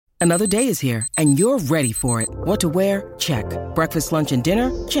Another day is here, and you're ready for it. What to wear? Check. Breakfast, lunch, and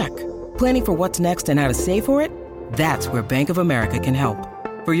dinner? Check. Planning for what's next and how to save for it? That's where Bank of America can help.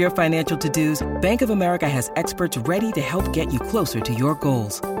 For your financial to-dos, Bank of America has experts ready to help get you closer to your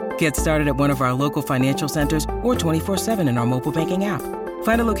goals. Get started at one of our local financial centers or 24/7 in our mobile banking app.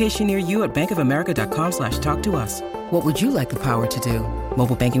 Find a location near you at bankofamerica.com/talktous. What would you like the power to do?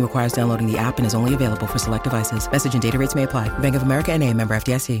 Mobile banking requires downloading the app and is only available for select devices. Message and data rates may apply. Bank of America N.A., member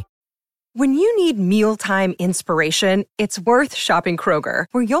FDIC. When you need mealtime inspiration, it's worth shopping Kroger,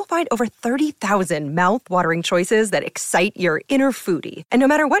 where you'll find over 30,000 mouth-watering choices that excite your inner foodie. And no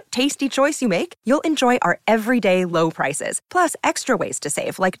matter what tasty choice you make, you'll enjoy our everyday low prices, plus extra ways to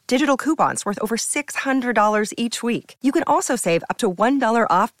save, like digital coupons worth over $600 each week. You can also save up to $1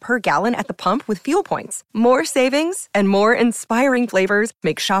 off per gallon at the pump with fuel points. More savings and more inspiring flavors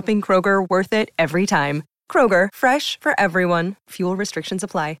make shopping Kroger worth it every time. Kroger, fresh for everyone. Fuel restrictions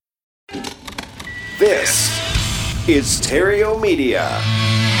apply. This is Terrio Media.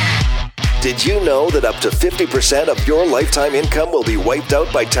 Did you know that up to 50% of your lifetime income will be wiped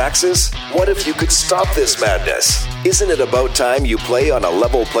out by taxes? What if you could stop this madness? Isn't it about time you play on a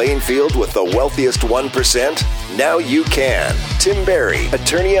level playing field with the wealthiest 1%? Now you can. Tim Barry,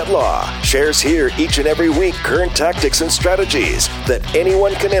 attorney at law, shares here each and every week current tactics and strategies that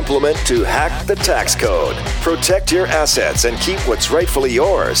anyone can implement to hack the tax code, protect your assets, and keep what's rightfully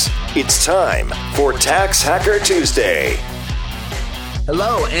yours. It's time for Tax Hacker Tuesday.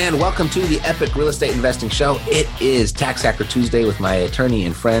 Hello and welcome to the Epic Real Estate Investing Show. It is Tax Hacker Tuesday with my attorney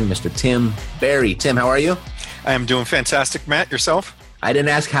and friend, Mr. Tim Barry. Tim, how are you? I am doing fantastic, Matt. Yourself? I didn't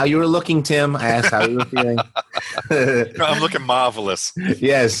ask how you were looking, Tim. I asked how you were feeling. I'm looking marvelous.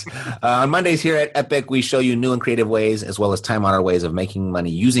 Yes. On Mondays here at Epic, we show you new and creative ways as well as time-honored ways of making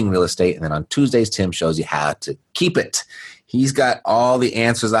money using real estate. And then on Tuesdays, Tim shows you how to keep it. He's got all the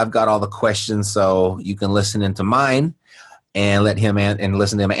answers. I've got all the questions, so you can listen into mine and let him and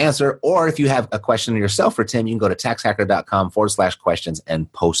listen to him answer. Or if you have a question yourself for Tim, you can go to taxhacker.com/questions and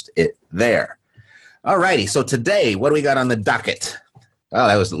post it there. All righty. So today, what do we got on the docket? Oh,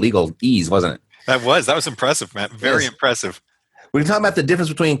 that was legal ease, wasn't it? That was impressive, Matt. Very impressive. We're talking about the difference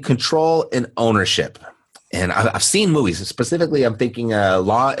between control and ownership. And I've seen movies. Specifically, I'm thinking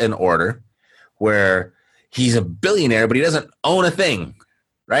Law and Order, where he's a billionaire, but he doesn't own a thing,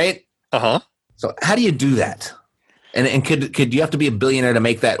 right? Uh-huh. So how do you do that? And could you have to be a billionaire to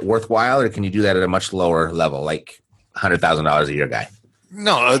make that worthwhile, or can you do that at a much lower level, like $100,000 a year guy?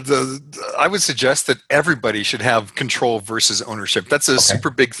 No, I would suggest that everybody should have control versus ownership. That's a super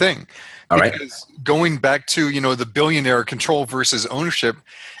big thing. All right. Because going back to, the billionaire control versus ownership,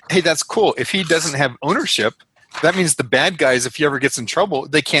 hey, that's cool. If he doesn't have ownership, that means the bad guys, if he ever gets in trouble,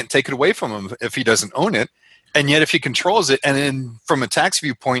 they can't take it away from him if he doesn't own it. And yet if he controls it, and then from a tax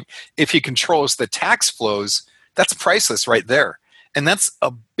viewpoint, if he controls the tax flows, that's priceless right there. And that's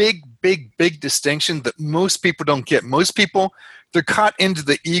a big, big, big distinction that most people don't get. Most people, they're caught into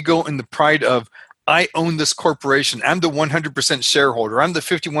the ego and the pride of, I own this corporation. I'm the 100% shareholder. I'm the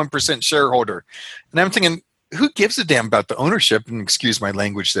 51% shareholder. And I'm thinking, who gives a damn about the ownership? And excuse my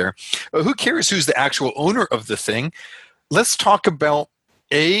language there. Who cares who's the actual owner of the thing? Let's talk about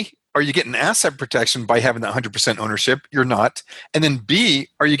are you getting asset protection by having that 100% ownership? You're not. And then B,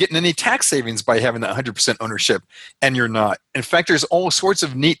 are you getting any tax savings by having that 100% ownership? And you're not. In fact, there's all sorts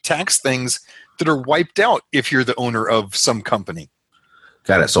of neat tax things that are wiped out if you're the owner of some company.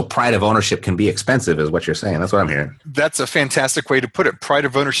 Got it. So pride of ownership can be expensive is what you're saying. That's what I'm hearing. That's a fantastic way to put it. Pride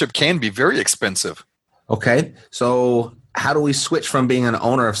of ownership can be very expensive. Okay. So how do we switch from being an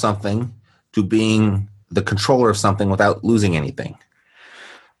owner of something to being the controller of something without losing anything?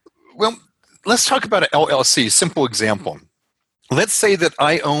 Well, let's talk about an LLC. Simple example. Let's say that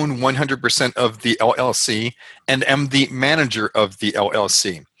I own 100% of the LLC and am the manager of the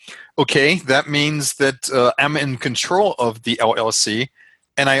LLC. Okay, that means that I'm in control of the LLC,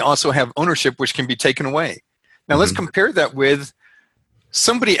 and I also have ownership, which can be taken away. Now, let's compare that with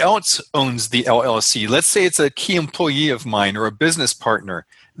somebody else owns the LLC. Let's say it's a key employee of mine or a business partner.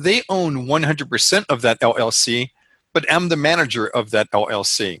 They own 100% of that LLC, but I'm the manager of that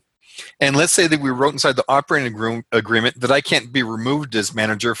LLC. And let's say that we wrote inside the operating agreement that I can't be removed as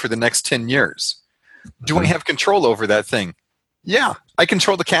manager for the next 10 years. Do I have control over that thing? Yeah, I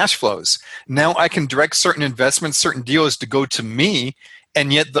control the cash flows. Now I can direct certain investments, certain deals to go to me,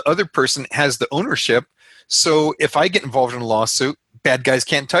 and yet the other person has the ownership. So if I get involved in a lawsuit, bad guys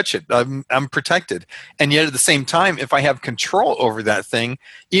can't touch it. I'm protected. And yet at the same time, if I have control over that thing,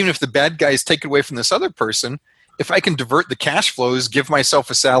 even if the bad guys take it away from this other person, if I can divert the cash flows, give myself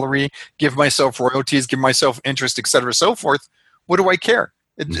a salary, give myself royalties, give myself interest, et cetera, so forth, what do I care?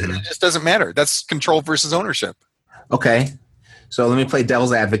 It just doesn't matter. That's control versus ownership. Okay. So let me play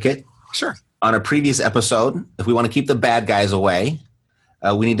devil's advocate. Sure. On a previous episode, if we want to keep the bad guys away,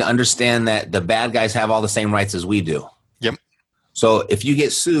 we need to understand that the bad guys have all the same rights as we do. Yep. So if you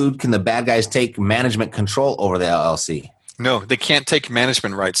get sued, can the bad guys take management control over the LLC? No, they can't take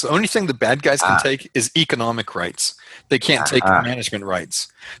management rights. The only thing the bad guys can take is economic rights. They can't take management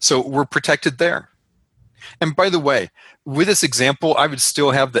rights. So we're protected there. And by the way, with this example, I would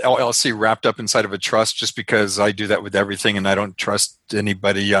still have the LLC wrapped up inside of a trust just because I do that with everything and I don't trust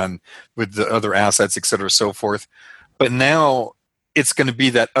anybody with the other assets, et cetera, so forth. But now it's going to be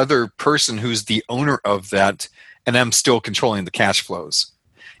that other person who's the owner of that, and I'm still controlling the cash flows.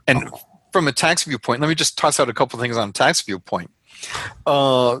 And from a tax viewpoint, let me just toss out a couple of things on a tax viewpoint.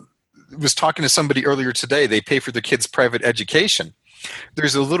 Was talking to somebody earlier today. They pay for their kids' private education.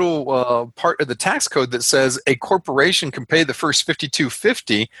 There's a little part of the tax code that says a corporation can pay the first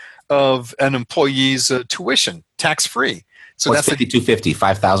 $5,250 of an employee's tuition tax-free. So what's that's $5,250?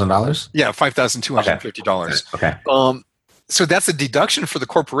 $5,000? Yeah, $5,250. Okay. So that's a deduction for the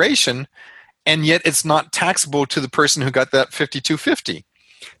corporation, and yet it's not taxable to the person who got that $5,250.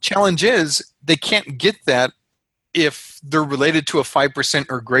 Challenge is they can't get that if they're related to a 5%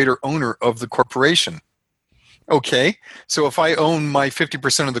 or greater owner of the corporation. Okay, so if I own my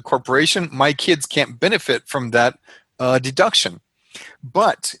 50% of the corporation, my kids can't benefit from that deduction.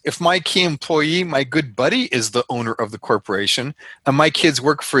 But if my key employee, my good buddy, is the owner of the corporation, and my kids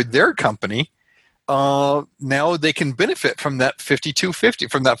work for their company, now they can benefit from that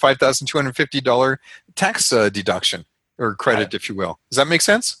 $5,250, from that $5,250 tax deduction or credit, if you will. Does that make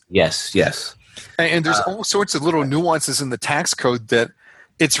sense? Yes. And there's all sorts of little nuances in the tax code that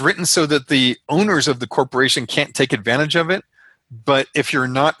it's written so that the owners of the corporation can't take advantage of it. But if you're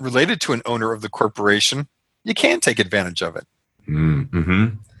not related to an owner of the corporation, you can take advantage of it. Mm-hmm.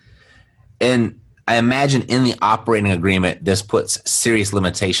 And I imagine in the operating agreement, this puts serious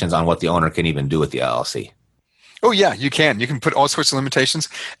limitations on what the owner can even do with the LLC. Oh, yeah, you can. You can put all sorts of limitations.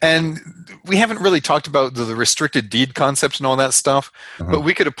 And we haven't really talked about the restricted deed concept and all that stuff, but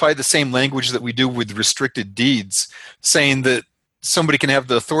we could apply the same language that we do with restricted deeds, saying that somebody can have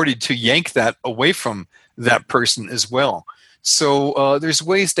the authority to yank that away from that person as well. So there's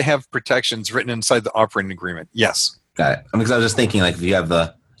ways to have protections written inside the operating agreement. Yes. Got it. Because I was just thinking, like, if you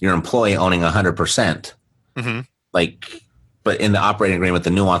have your employee owning 100%, but in the operating agreement,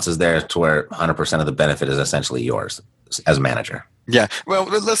 the nuance is there to where 100% of the benefit is essentially yours as manager. Yeah. Well,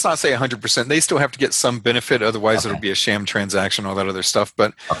 let's not say 100%. They still have to get some benefit. Otherwise, it'll be a sham transaction, all that other stuff.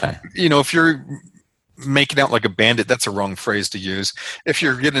 But, if you're making out like a bandit, that's a wrong phrase to use. If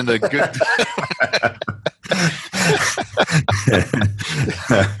you're getting a good... I'm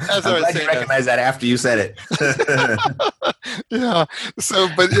glad you recognize that after you said it. Yeah. So,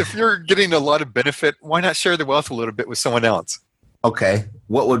 but if you're getting a lot of benefit, why not share the wealth a little bit with someone else? Okay.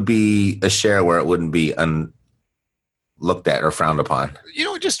 What would be a share where it wouldn't be looked at or frowned upon?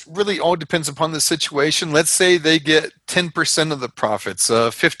 It just really all depends upon the situation. Let's say they get 10% of the profits,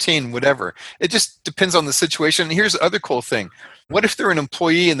 15, whatever. It just depends on the situation. And here's the other cool thing. What if they're an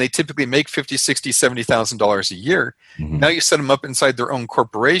employee and they typically make $50,000, $60,000, $70,000 a year? Now you set them up inside their own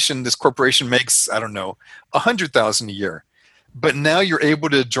corporation. This corporation makes, I don't know, $100,000 a year. But now you're able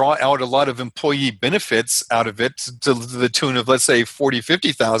to draw out a lot of employee benefits out of it to the tune of, let's say,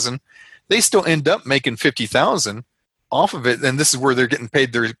 $40,000, $50,000. They still end up making $50,000 off of it, and this is where they're getting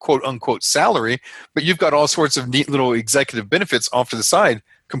paid their quote-unquote salary, but you've got all sorts of neat little executive benefits off to the side,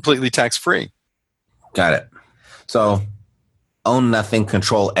 completely tax-free. Got it. So own nothing,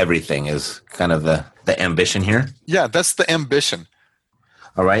 control everything is kind of the ambition here? Yeah, that's the ambition.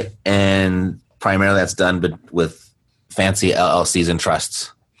 All right, and primarily that's done with fancy LLCs and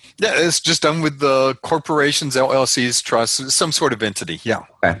trusts? Yeah, it's just done with the corporations, LLCs, trusts, some sort of entity, yeah.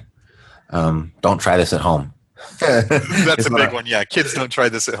 Okay. Don't try this at home. That's a big one. Yeah, kids don't try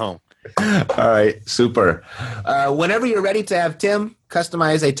this at home. All right, super. Whenever you're ready to have Tim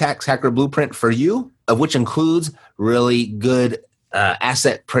customize a tax hacker blueprint for you, of which includes really good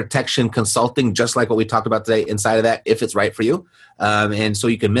asset protection consulting, just like what we talked about today inside of that, if it's right for you. And so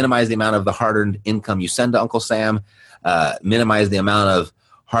you can minimize the amount of the hard-earned income you send to Uncle Sam, minimize the amount of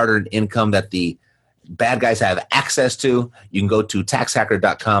hard-earned income that the bad guys have access to. You can go to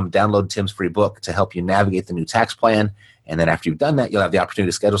taxhacker.com, download Tim's free book to help you navigate the new tax plan. And then after you've done that, you'll have the opportunity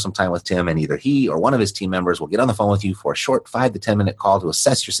to schedule some time with Tim, and either he or one of his team members will get on the phone with you for a short 5 to 10 minute call to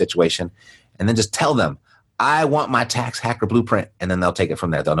assess your situation. And then just tell them, I want my tax hacker blueprint. And then they'll take it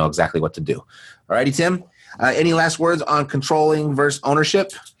from there. They'll know exactly what to do. All righty, Tim. Any last words on controlling versus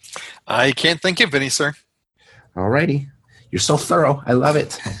ownership? I can't think of any, sir. All righty. You're so thorough. I love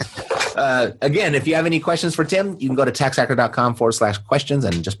it. Again, if you have any questions for Tim, you can go to taxhacker.com/questions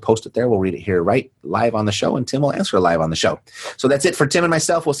and just post it there. We'll read it here right live on the show, and Tim will answer live on the show. So that's it for Tim and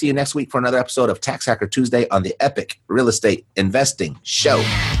myself. We'll see you next week for another episode of Tax Hacker Tuesday on the Epic Real Estate Investing Show.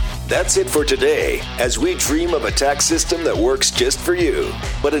 That's it for today, as we dream of a tax system that works just for you.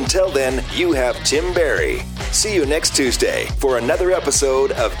 But until then, you have Tim Barry. See you next Tuesday for another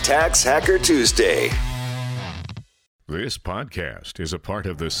episode of Tax Hacker Tuesday. This podcast is a part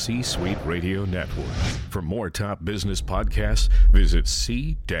of the C-Suite Radio Network. For more top business podcasts, visit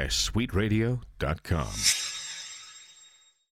c-suiteradio.com.